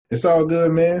It's all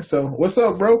good, man. So, what's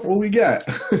up, bro? What we got?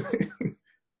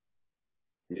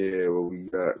 Yeah, what we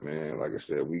got, man? Like I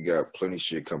said, we got plenty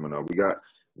shit coming up. We got,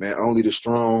 man, Only the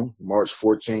Strong, March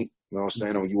 14th, you know what I'm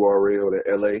saying, on URL, the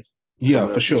LA, Yeah, coming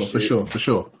for up and sure, for shit. sure, for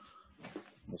sure. You know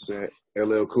what I'm saying?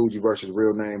 LL Coogi versus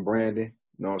real name Brandon. You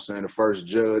know what I'm saying? The first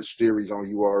judge series on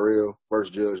URL,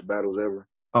 first judge battles ever.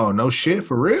 Oh, no So, shit,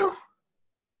 for real?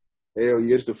 hell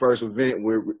yeah, it's the first event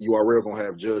where URL gonna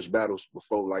have judge battles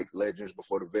before like legends,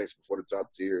 before the vets, before the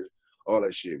top tiers, all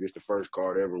that shit. It's the first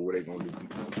card ever where they gonna do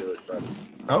judge battles.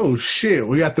 Oh shit,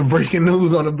 we got the breaking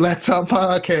news on the Blacktop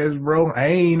podcast, bro. I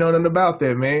ain't know nothing about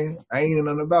that, man. I ain't know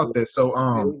nothing about that. So,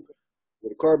 Yeah,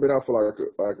 the card been out for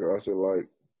I said like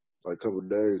a couple of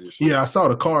days and shit. yeah, I saw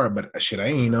the card, but shit, I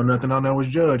ain't know nothing on that was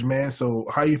judge, man. So,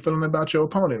 how you feeling about your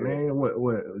opponent, Yeah, man? What?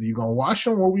 You gonna watch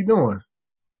him? What we doing?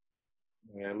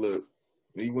 man, look,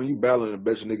 when you battling the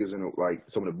best niggas like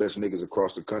some of the best niggas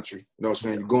across the country, you know what I'm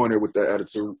saying? Yeah, You go in there with that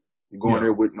attitude. You go in yeah,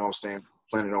 there with, you know what I'm saying,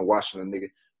 planning on watching a nigga,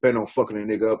 planning on fucking a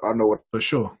nigga up. I know what for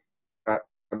sure. I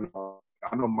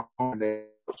know my own name, you know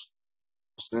what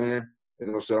I'm saying? You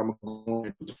know what I'm saying? I'm going to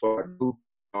do the fuck I do, you know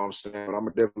what I'm saying? But I'm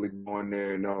definitely go in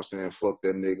there, you know what I'm saying, fuck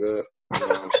that nigga up, you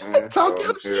know what I'm saying? So Talk your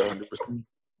I'm here shit. 100%.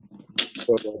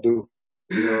 Fuck I do.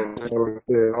 You know what I'm saying? Like I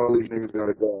said, all these niggas got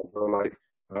a go, bro. Like,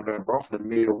 I'm from the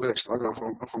Midwest. I'm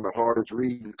from the hardest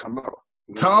read to come out.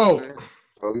 You know what I'm Talk. saying?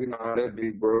 So you know how that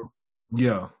be, bro.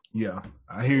 Yeah, yeah.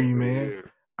 I hear Yeah, you, man. yeah.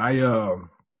 I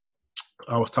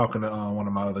I was talking to one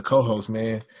of my other co-hosts,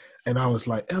 man, and I was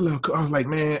like, I was like,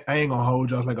 man, I ain't gonna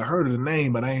hold you. I was like, I heard of the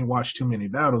name, but I ain't watched too many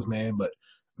battles, man. But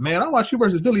man, I watched you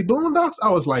versus Billy Boondocks. I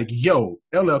was like, yo,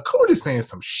 LL Cool is saying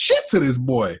some shit to this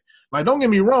boy. Like, don't get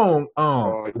me wrong,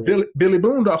 Oh, yeah. Billy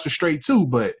Boondocks are straight too,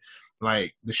 but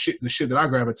like the shit that I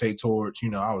gravitate towards,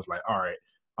 I was like, all right,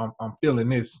 I'm feeling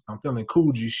this. I'm feeling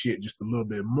Coogee shit just a little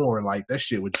bit more. Like that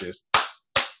shit was just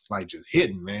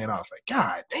hitting, man. I was like,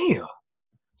 God damn.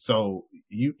 So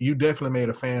you definitely made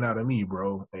a fan out of me,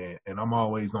 bro, and I'm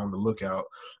always on the lookout.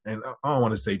 And I don't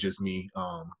want to say just me,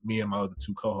 me and my other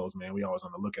two co-hosts, man. We always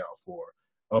on the lookout for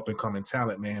up and coming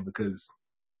talent, man, because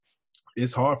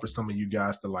it's hard for some of you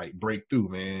guys to like break through,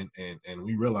 man. And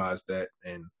we realize that,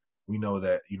 and we know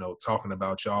that talking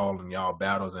about y'all and y'all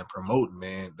battles and promoting,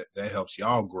 man, that helps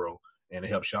y'all grow and it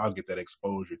helps y'all get that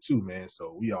exposure too, man.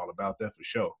 So we all about that for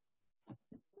sure.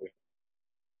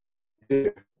 Yeah,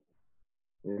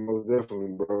 yeah, most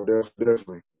definitely, bro.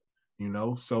 Definitely.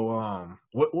 So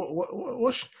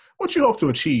what you hope to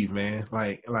achieve, man?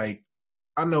 Like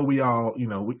I know we all,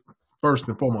 we first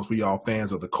and foremost we all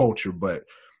fans of the culture, but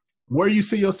where you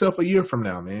see yourself a year from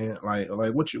now, man? Like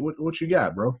what you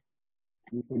got, bro?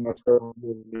 You see myself,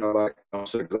 like, I'm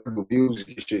saying, 'cause I do music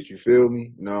and shit, you feel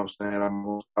me? You know what I'm saying? I'm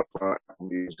on Spotify, Apple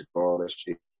Music, all that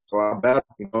shit. So I battle,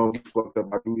 get fucked up,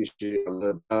 I do this shit, I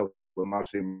love battle, but my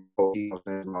shit, you know what I'm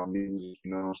saying, my music,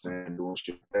 you know what I'm saying, doing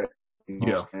shit like that, you know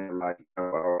Yeah, what I'm saying, like, I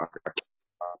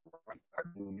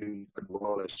do music, I do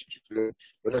all that shit, you feel me?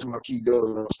 But that's my key goal,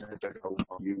 you know what I'm saying, take over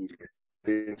my music,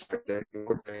 things like that,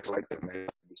 things like that, man.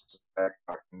 Back,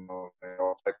 you know what I'm saying,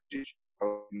 all type of shit.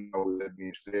 That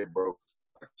being said, bro,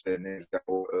 like I said, niggas got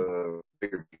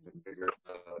bigger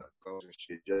goals and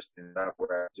shit. Just in battle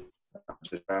rap,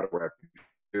 just battle rap.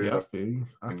 yeah, I Yeah, feel you.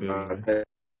 I and feel you, man. that,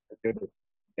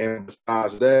 and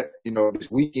besides that,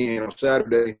 this weekend on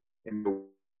Saturday, and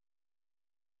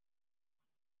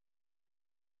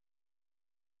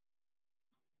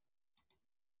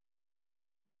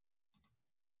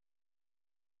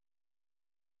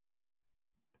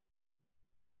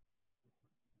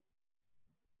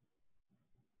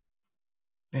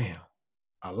Damn,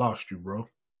 I lost you, bro.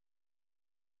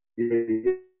 yeah,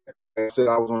 yeah, I said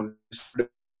I was on Saturday.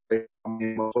 I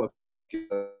mean,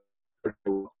 motherfucker,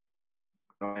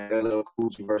 LL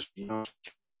Coogi versus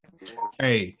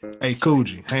Hey,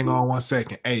 Coogee, hang on one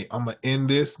second. Hey, I'm gonna end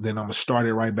this, then I'm gonna start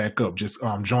it right back up. Just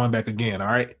join back again, all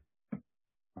right?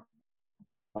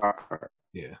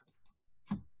 Yeah.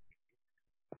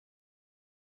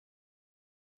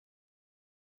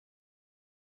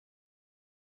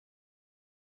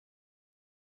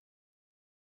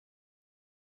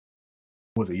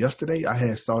 Was it yesterday? I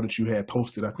had saw that you had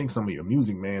posted, I think, some of your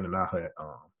music, man, and I had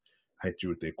hit you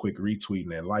with that quick retweet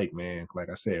and that like, man. Like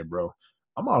I said, bro,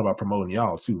 I'm all about promoting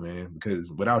y'all too, man. Because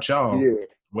Yeah, without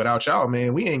y'all,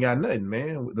 man, we ain't got nothing,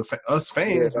 man. Us yeah,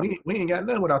 fans, we ain't got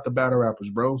nothing without the battle rappers,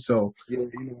 bro. So yeah,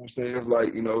 you know what I'm saying? It's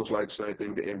like, it's like the same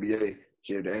thing with the NBA.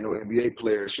 Shit, there ain't no NBA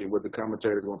player shit what the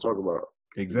commentators gonna talk about.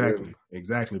 You feel me?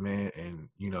 exactly, man. And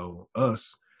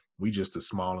us, we just a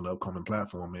small and upcoming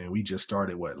platform, man. We just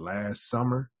started last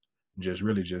summer, just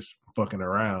really just fucking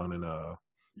around and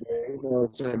Yeah, you know what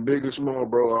I'm saying? Big or small,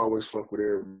 bro, I always fuck with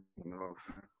everyone. You know what I'm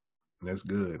saying? That's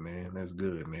good, man. That's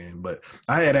good, man. But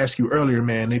I had asked you earlier,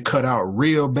 man, they cut out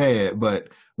real bad. But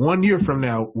 1 year from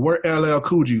now, where LL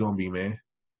Coogi gonna be, man?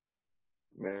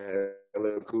 Man,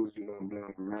 LL Coogi gonna be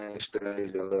on the main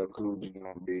stage. LL Coogi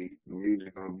gonna be, the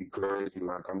music gonna be crazy.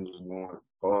 Like, I'm just going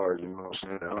hard, you know what I'm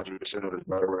saying? 100% of this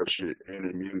battle rap shit and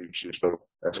the music shit. So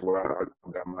that's why I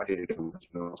got my head in it, you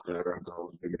know what I'm saying? I got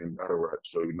goals bigger than battle rap.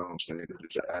 So, you know what I'm saying?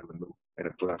 It's an avenue and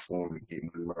a platform to get me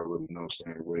where I really, you know what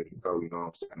I'm saying, where to go, you know what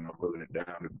I'm saying? I'm willing to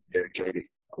down to be dedicated.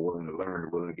 I'm willing to learn,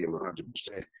 I'm willing to give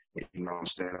 100%. You know what I'm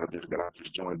saying? I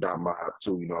just joined Dot Mob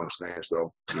too, you know what I'm saying?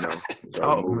 So, you know, it's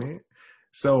how we Talk, move. man.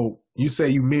 So you say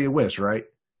you Midwest, right?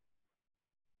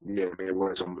 Yeah,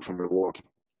 Midwest. I'm from Milwaukee.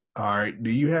 All right.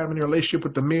 Do you have any relationship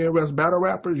with the Midwest battle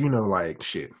rappers? You know, like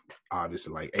shit,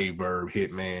 obviously like A Verb,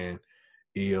 Hitman,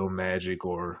 Ill Magic,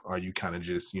 or are you kind of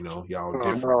just, you know, y'all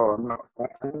No, different? no.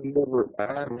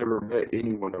 I've never met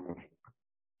any one of them.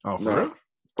 Oh, for No, real?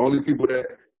 only people that.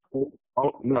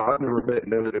 Oh, no, I've never met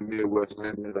none of the Midwest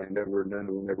landers. None of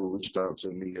them never reached out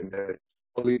to me, and that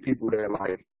only people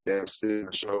that that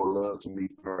still show love to me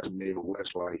for the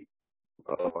Midwest, like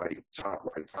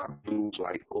top dudes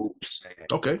like Oops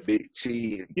and Okay. Big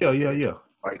T and Yeah, yeah, yeah.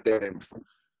 like that, and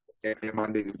my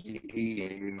nigga GE,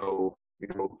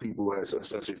 and people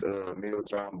such as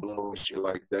Mealtime Blow and shit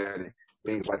like that, and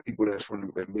things like people that's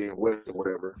from the Midwest or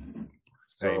whatever.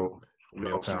 Hey, So you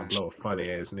know what Mealtime I'm saying? Blow, a funny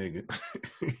ass nigga.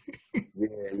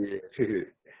 Yeah,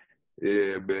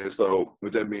 yeah, man. So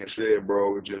with that being said,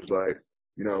 bro, it's just like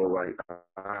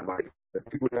I like the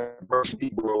people that burst me,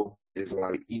 bro, is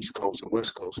like East Coast and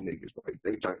West Coast niggas. Like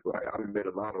they type like I've met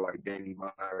a lot of like Danny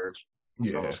Myers,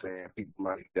 you know what I'm Yeah, saying? People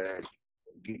like that,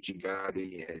 Geechee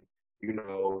Gotti and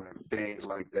and things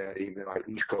like that. Even like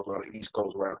East Coast, a lot of East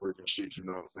Coast rappers and shit, you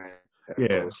know what I'm saying? That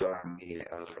yeah, co-sign me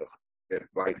that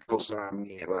like co-sign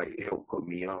me and like help put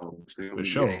me on. You feel for me? It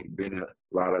sure. ain't been a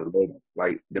lot of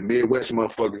like the Midwest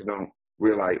motherfuckers don't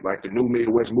realize like the new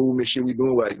Midwest movement shit we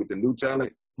doing like with the new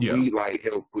talent. Yeah, We like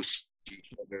help push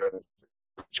each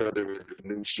other as the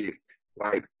new shit.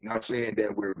 Like not saying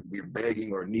that we're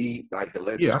begging or need like the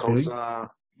legends yeah, I feel you. cosign,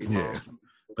 you know, Yeah.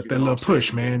 But you that know what little I'm saying?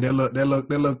 push, man, that look, you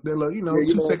know, Yeah, you know what I'm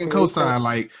 2 second saying? It's not cosign,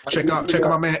 like like check out not,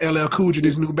 my man LL Coogi, yeah,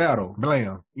 this new battle,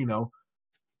 blam, you know.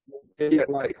 yeah,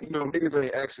 like niggas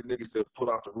ain't asking niggas to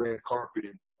pull out the red carpet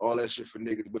and all that shit for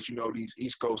niggas, but these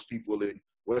East Coast people and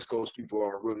West Coast people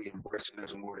are really embracing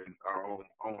us more than our own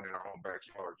in our own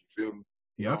backyard. You feel me?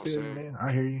 You know Yeah, I what I'm feel you, saying? man.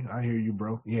 I hear you. I hear you,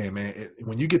 bro. Yeah, man.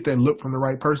 When you get that look from the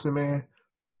right person, man,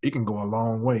 it can go a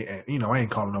long way. And I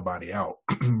ain't calling nobody out,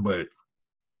 but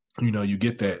you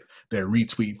get that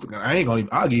retweet. I ain't gonna even.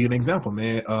 I'll give you an example,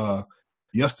 man.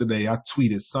 Yesterday I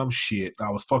tweeted some shit. I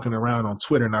was fucking around on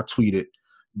Twitter and I tweeted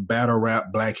Battle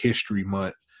Rap Black History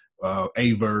Month,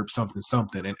 A Verb something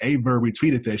something, and A Verb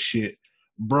retweeted that shit,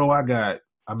 bro.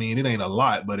 I mean, it ain't a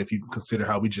lot, but if you consider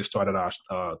how we just started our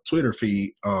Twitter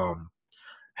feed,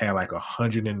 had like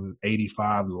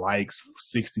 185 likes,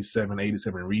 67,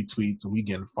 87 retweets, and we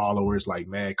getting followers like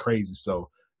mad crazy. So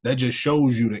that just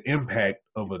shows you the impact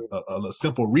of a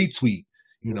simple retweet,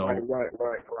 you know.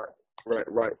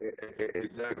 Right.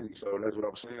 Exactly. So that's what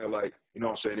I'm saying. Like, you know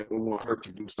what I'm saying? If we want her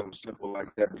to do something simple like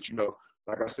that, but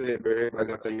like I said, man, everybody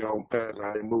got their own path,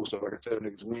 how they move. So like I tell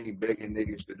niggas, we ain't begging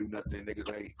niggas to do nothing.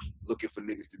 Niggas ain't looking for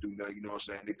niggas to do nothing. You know what I'm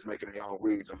saying? Niggas making their own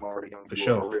reads. I'm already on For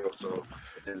sure. URL. So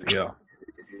at the end of the day, Yeah.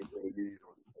 it is what it is.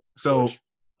 So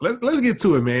let's get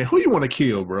to it, man. Who you want to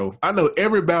kill, bro? I know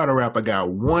every battle rapper got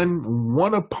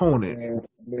one opponent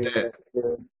that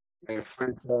Man,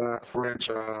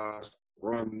 franchise,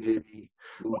 Rum Nitty,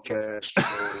 Blue Cash,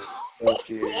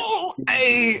 fucking,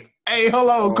 hey, hold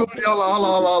on, Coogi, hold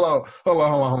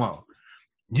on.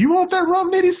 You want that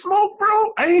Rum Nitty smoke,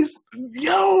 bro?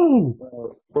 Yo.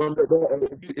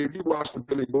 If you watch the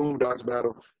Billy Boondocks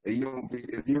battle, and you don't,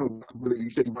 if you don't, you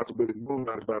said you watched the Billy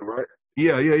Boondocks battle, right?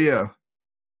 Yeah.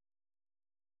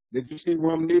 Did you see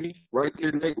Rum Nitty right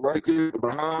there, Nate, right there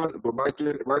behind, but right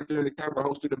there in the camera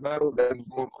hosted the battle that was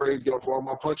going crazy off all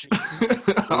my punches?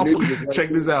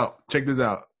 Check this out.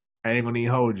 I ain't gonna even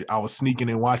hold you. I was sneaking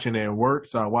and watching it at work,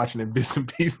 so I was watching it bits and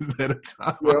pieces at a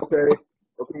time. Yeah, okay.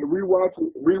 Okay, rewatch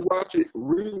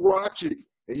it,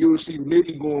 and you'll see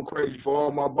Nitty going crazy for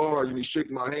all my bars, and he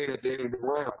shook my hand at the end of the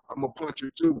round. I'm a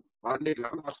puncher too, my nigga.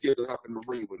 I'm not scared to hop in the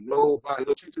ring with nobody.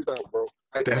 Look, check this out, bro.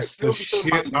 That's Tell the me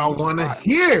somebody shit that I you can want to body,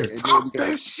 hear. and then we Talk can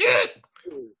that shit.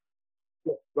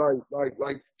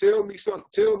 tell me something.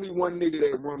 Tell me one nigga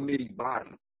that Rum Nitty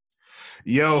body.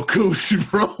 Yo, cool,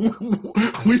 bro.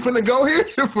 We finna go here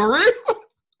for real.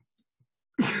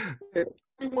 Yeah,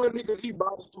 one nigga he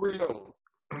body 3 of them.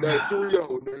 That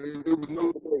 3-0, it was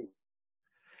no debate.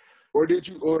 Or did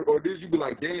you be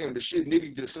like, damn, the shit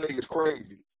Nitty just say is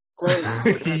crazy.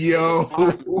 But Yo.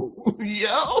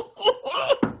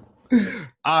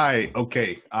 All right,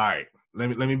 okay. All right.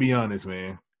 Let me be honest,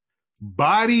 man.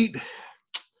 Bodied.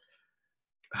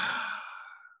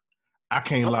 I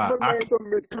can't lie. I made some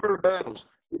of his current battles.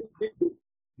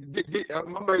 I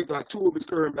made like 2 of his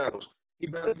current battles. He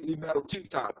battled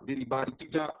T-Top. Did he body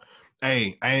T-Top?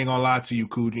 Hey, I ain't gonna lie to you,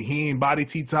 Coogi. He ain't body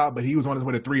T-Top, but he was on his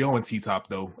way to 3-0 in T-Top,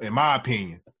 though, in my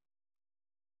opinion.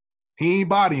 He ain't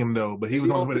body him, though, but he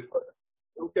was on his way to...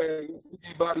 Okay,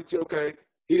 he body okay.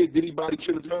 Did he body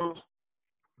Chilla Jones?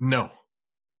 No.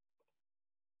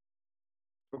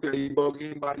 Okay, he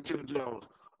didn't body Chilla Jones.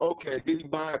 Okay, did he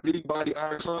body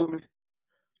Iron Solomon?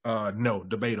 No,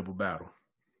 debatable battle.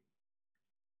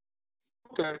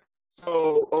 Okay.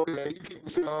 So you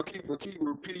keep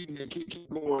repeating and keep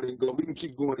going and go. We can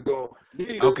keep going and go.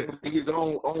 Nitty doesn't his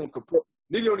own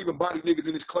Nitty don't even body niggas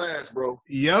in his class, bro.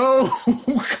 Yo,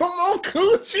 come on,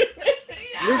 Coogi.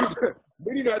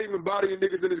 Nitty not even bodying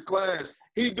niggas in his class.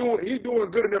 He doing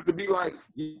good enough to be like,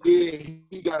 yeah,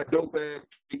 he got a dope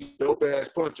ass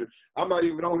puncher. I'm not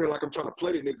even on here like I'm trying to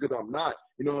play the nigga because I'm not.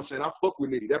 You know what I'm saying? I fuck with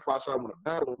Nitty. That's why I said I want to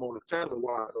battle him on the talent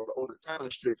wise, on the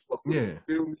talent streak. Fuck with him.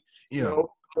 You feel me? Yeah. You know?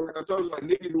 Like I told you, like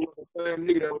Nitty was the same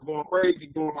nigga that was going crazy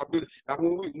doing my business. Now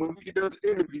when we get done this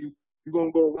interview, you're gonna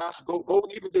go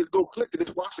even just go click it,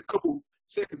 just watch a couple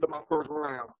seconds of my first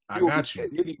round. I got you.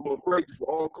 Nitty going crazy for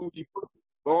all Coogi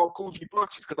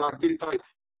punches, because I get it like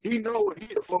he know a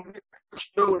nigga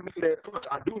that punch.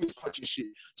 I do this punching shit.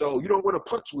 So you don't want to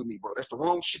punch with me, bro. That's the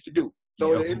wrong shit to do.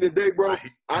 So at the end of the day, bro,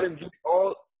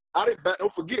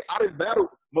 don't forget, I didn't battle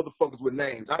motherfuckers with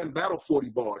names. I didn't battle 40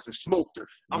 bars and smoked her.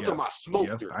 I'm talking about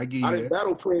smoked her. I didn't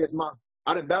battle Prez Mafia.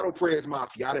 I didn't battle Prez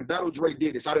Mafia. I didn't battle Dre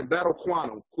Dennis. I didn't battle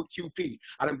Quantum, QP.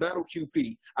 I didn't battle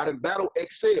QP. I didn't battle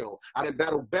XL. I didn't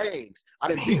battle Bangs. I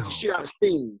didn't beat the shit out of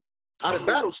Sting. I didn't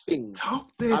battle Sting. I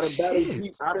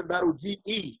didn't battle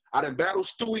GE. I didn't battle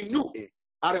Stewie Newton.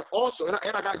 I didn't also, and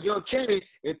I got Young Cannon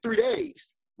in 3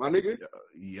 days. My nigga.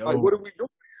 Yo. Like, what are we doing?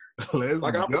 Let's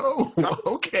go.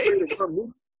 Okay.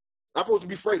 I'm supposed to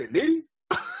be afraid of Nitty?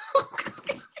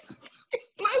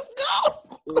 Let's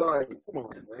go. Like, come on,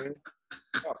 man.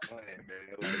 Stop playing,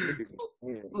 man. Like, niggas is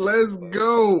playing. Let's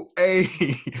go. Hey,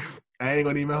 I ain't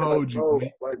gonna even hold you.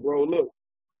 Bro, look,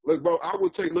 bro. I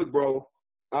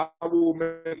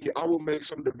will make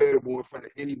something debatable in front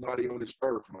of anybody on this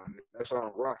earth, man. That's how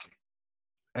I'm rocking.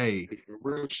 Hey,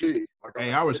 real shit. Like,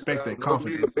 hey, I respect that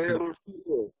confidence.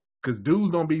 Cause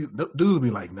dudes be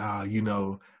like, nah, you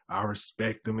know, I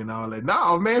respect them and all that.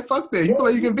 Nah, man, fuck that. You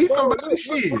play, you can beat somebody.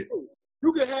 Shit.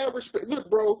 You can have respect. Look,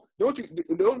 bro, don't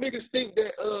niggas think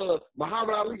that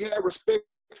Muhammad Ali had respect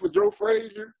for Joe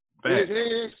Frazier? Facts. In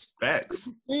his hands? Facts.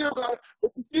 You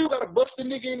still gotta bust the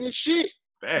nigga in this shit.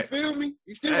 Facts. You feel me?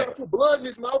 You still gotta put blood in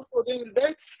his mouth for the end of the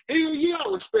day. Hell yeah, I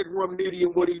respect Rum Nitty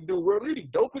and what he do. Rum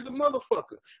Nitty dope as a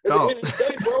motherfucker. At the end of the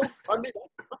day, bro,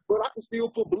 but I can still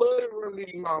put blood in Rum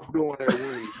Nitty's mouth doing that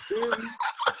ring. You feel me?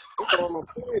 That's all I'm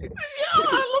saying. Yeah,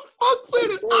 I fucks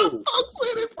with it. I fucks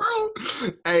with it,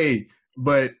 bro. Hey,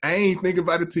 but I ain't think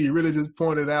about it till you really just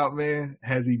pointed out, man.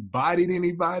 Has he bodied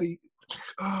anybody?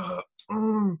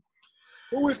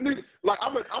 Who is Nitty? Like,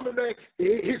 I'm a name.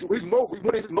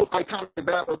 One of his most iconic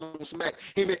battles on Smack.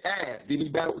 Him and Av.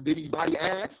 Did he body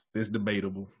Av? It's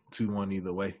debatable. 2-1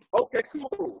 either way. Okay,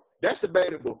 cool. That's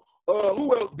debatable.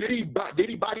 Who else did he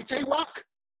body Tay-Rock?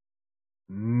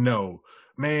 No,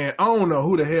 man. I don't know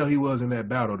who the hell he was in that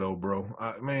battle though, bro.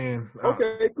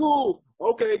 Okay, cool.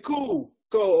 Okay, cool.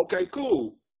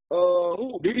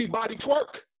 Who did he body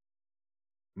Twerk?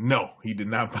 No, he did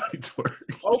not body Twerk.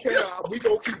 Okay, we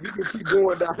can keep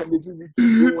going down.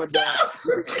 Going down.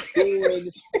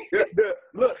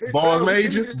 Look, Bars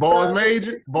Major.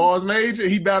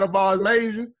 He battled Bars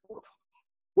Major.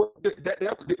 Was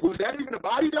that even a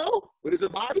body though? What is a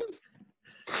body?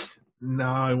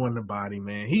 No, it wasn't a body,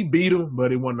 man. He beat him,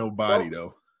 but it wasn't no body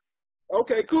though.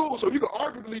 Okay, cool. So you can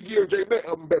arguably give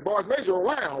Bars Major a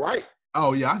round, right?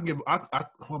 Oh yeah,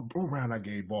 what round I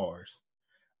gave Bars?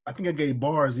 I think I gave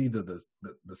Bars either the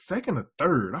second or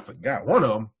third. I forgot one of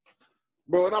them.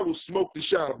 Bro, and I will smoke the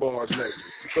shot of Bars Major.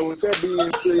 So with that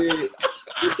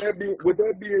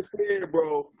being said,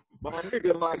 bro, my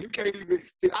nigga, like, you can't even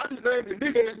see. I just named a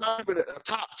nigga that's not even a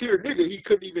top tier nigga. He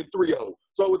couldn't even 3-0.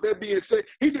 So with that being said,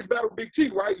 he just battled Big T,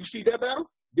 right? You see that battle?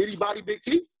 Did he body Big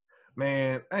T?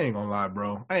 Man, I ain't gonna lie,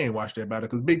 bro. I ain't watched that battle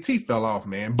because Big T fell off,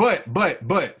 man. But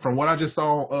from what I just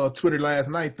saw on Twitter last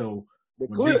night, though,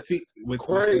 Big T,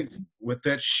 with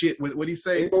that shit, what he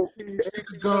say? Stick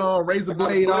a gun, razor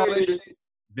blade, all that shit.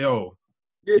 Yo,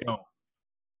 Yeah,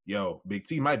 yo, Big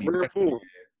T might be real back form.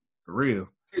 for real.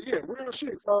 Yeah, real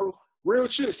shit. So real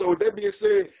shit. So with that being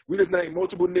said, we just named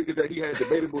multiple niggas that he had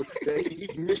debatable that he's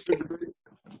Mr. Debate.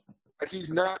 Like he's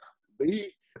not, but he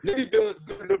does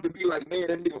good enough to be like, man,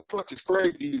 that nigga punch is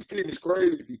crazy, his pin is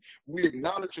crazy. We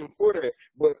acknowledge him for that,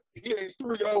 but he ain't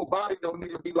 3-year-old body no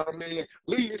nigga be like, man,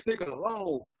 leave this nigga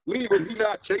alone. Leave him. He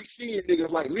not JCing niggas,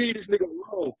 like leave this nigga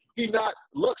alone. He not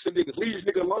luxing niggas, leave this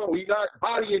nigga alone. He not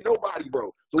bodying nobody,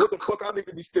 bro. So what the fuck I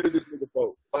nigga be scared of this nigga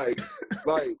for? Like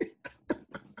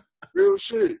real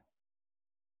shit. You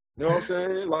know what I'm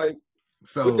saying? Like,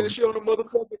 So put that shit on the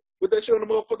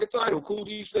motherfucking title.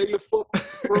 Coogi say you fuck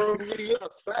Rum Nitty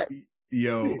up. Fact.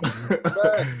 yo,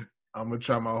 I'm gonna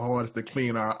try my hardest to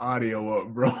clean our audio up,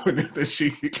 bro. And if the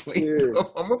shit get cleaned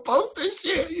up, I'm gonna post this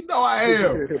shit. You know I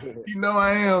am. You know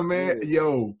I am, man.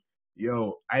 Yo,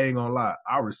 I ain't gonna lie.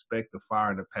 I respect the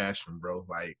fire and the passion, bro.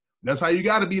 Like that's how you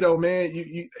gotta be, though, man.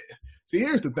 You see.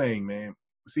 Here's the thing, man.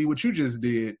 See what you just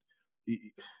did.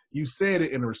 You said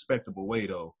it in a respectable way,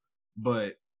 though,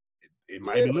 but it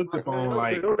might be looked upon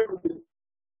like,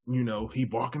 you know, he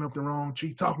walking up the wrong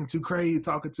tree, talking too crazy,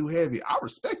 talking too heavy. I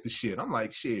respect the shit. I'm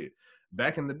like, shit.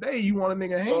 Back in the day, you want a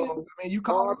nigga hands, I mean, you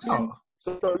call him out.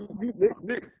 So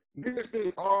niggas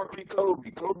think R.P.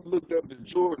 Kobe. Kobe looked up to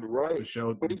Jordan, right? For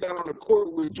sure. When he got on the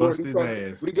court with Jordan, his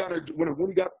ass. When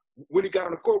he got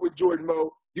on the court with Jordan,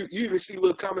 Mo, you even see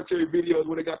little commentary videos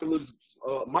when they got the little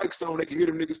mics on, they can hear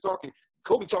them niggas talking.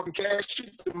 Kobe talking cash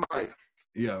shit to the mic.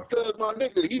 Yeah. Because my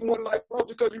nigga, he wasn't like, bro,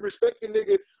 just because you respect the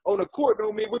nigga on the court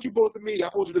don't mean what you supposed to mean. I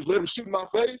supposed to just let him shoot in my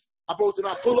face? I supposed to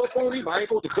not pull up on him? I ain't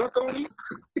supposed to dunk on him?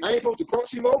 I ain't supposed to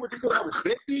cross him over just because I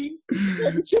respect him?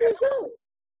 That shit ain't good.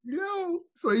 Yo,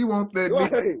 so you want that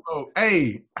Right. nigga? Oh,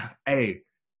 hey,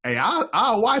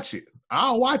 I'll watch it.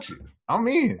 I'll watch it. I'm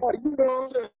in. Like, you know what I'm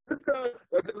saying?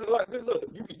 Like, look,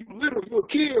 you little, you a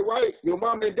kid, right? Your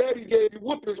mom and daddy gave you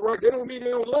whoopings, right? They don't mean they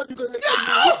don't love you because they gave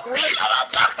you whoopings, right? Don't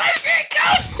talk that shit,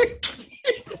 coach.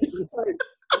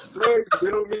 Right? They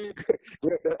don't mean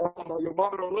your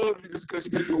mama don't love you just because she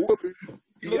gave you a whooping.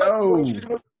 You Yo. she just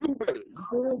wants to do better. You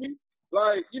feel me?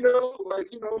 Like, you know what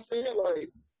I'm saying? Like,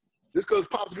 just because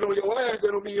pops get on your ass,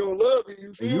 that don't mean you don't love you.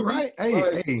 You feel You me? right.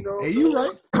 Like,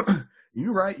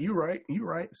 You right. You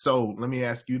right. So let me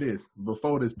ask you this.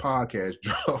 Before this podcast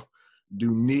drop,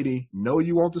 do Nitty know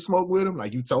you want to smoke with him?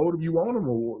 Like you told him you want him,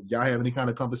 or y'all have any kind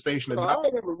of conversation about I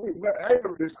ain't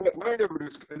never discussed. I ain't never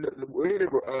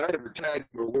tagged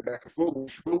or went back and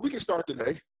forth. But we can start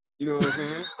today. You know what I'm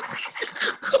saying?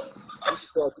 We can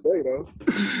start today, though.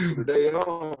 Today at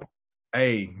home.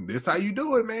 Hey, this how you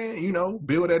do it, man. You know,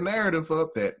 build that narrative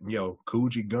up that, yo,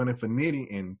 Coogi gunning for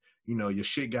Nitty and, you know, your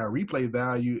shit got replay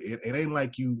value. It ain't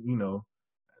like you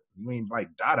ain't like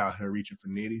Dot out here reaching for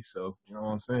Nitty. So, you know what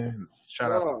I'm saying?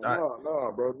 Shout out to Dot.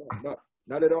 No, bro.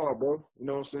 Not at all, bro. You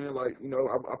know what I'm saying? Like, you know,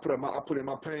 I put in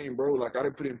my pain, bro. Like, I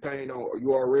didn't put in pain on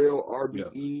URL,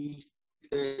 RBE,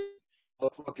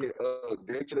 motherfucking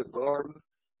Day to the Garden.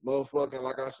 Motherfucking,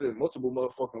 like I said, multiple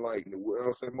motherfucking, like, you know what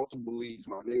I'm saying, multiple leagues,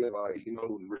 my nigga, like, you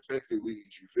know, respected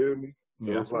leagues, you feel me?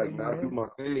 So it's like, man, I do my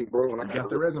thing, bro. And I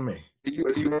got the resume.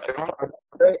 In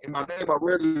my name, my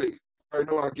resume, I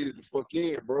know I get it the fuck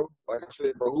in, bro. Like I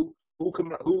said, bro,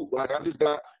 like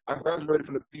I graduated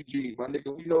from the PGs, my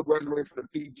nigga. We know graduated from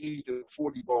the PGs to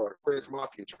 40 bar, Press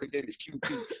Mafia, Trey Dennis, QP,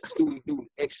 Student Newton,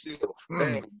 Excel,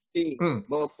 Bang, Steam,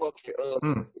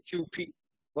 motherfucking QP,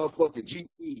 motherfucking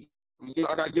GP.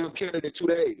 I got Young Canada in 2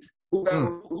 days. Who got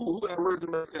a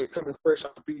resume that coming fresh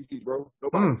out the PGs, bro?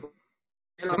 Nobody.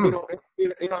 And I've been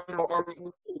on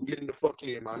RBE getting the fuck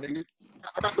in, my nigga.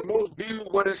 I got the most viewed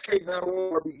one escape battle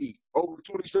on RBE. Over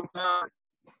 20-some times.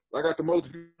 I got the most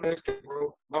viewed one escape,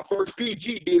 bro. My first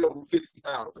PG did over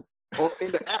 50,000.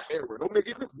 In the app era. Don't make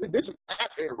it. This is app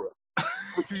era.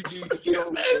 For PG to get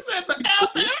over. It's in the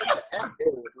app era. It's the app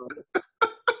era, bro.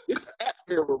 It's the app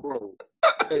era, bro.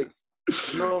 Hey,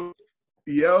 you know.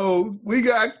 Yo, we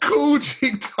got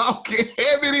Coogi talking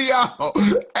heavy to y'all.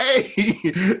 Hey,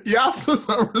 y'all put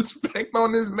some respect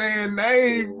on this man's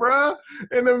name, bruh.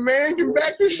 And the man can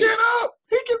back the shit up.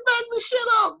 He can back the shit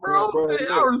up, bro. Hey,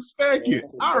 I respect it.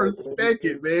 I respect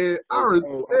it, man. I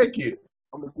respect it.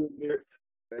 I'm gonna get in there.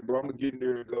 Hey, bro, I'm gonna get in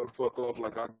there and go fuck off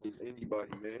like I can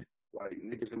anybody, man. Like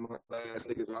niggas in my class,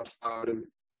 niggas outside of it.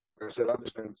 Like I said, I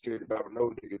just ain't scared about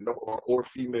no nigga, no or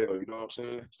female. You know what I'm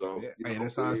saying? So, yeah, hey,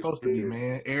 that's how it's supposed to be,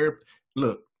 man.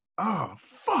 Look, oh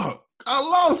fuck, I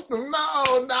lost him.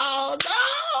 No.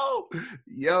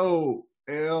 Yo,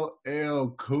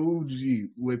 LL Coogi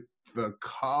with the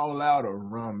call out of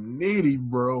Rum Nitty,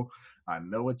 bro. I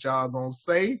know what y'all gonna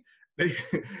say.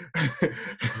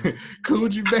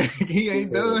 Coogi back, he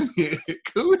ain't done yet.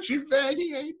 Coogi back,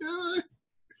 he ain't done.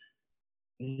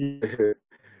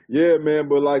 Yeah, man.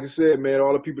 But like I said, man,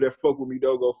 all the people that fuck with me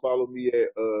though, go follow me at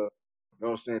you know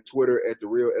what I'm saying, Twitter at the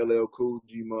real LL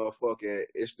Coogi, motherfucker, at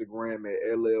Instagram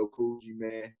at LL Coogi,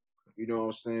 man. You know what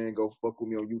I'm saying? Go fuck with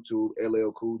me on YouTube,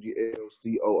 LL Coogi,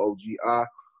 LCOOGI.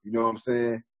 You know what I'm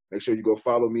saying? Make sure you go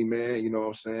follow me, man. You know what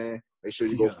I'm saying? Make sure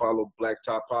you go follow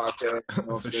Blacktop Podcast. You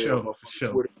know what I'm For saying? On sure, for motherfucking sure.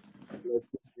 Twitter.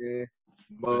 Man.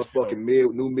 For sure.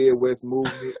 Motherfucking New Midwest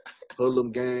Movement,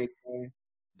 Hoodlum Gang, man.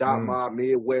 Dot Mob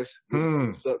Midwest.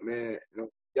 What's up, man? You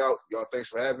know, y'all thanks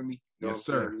for having me. You know Yes,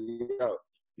 what I'm sir. saying? We out.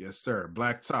 Yes, sir.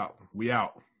 Blacktop, we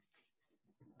out.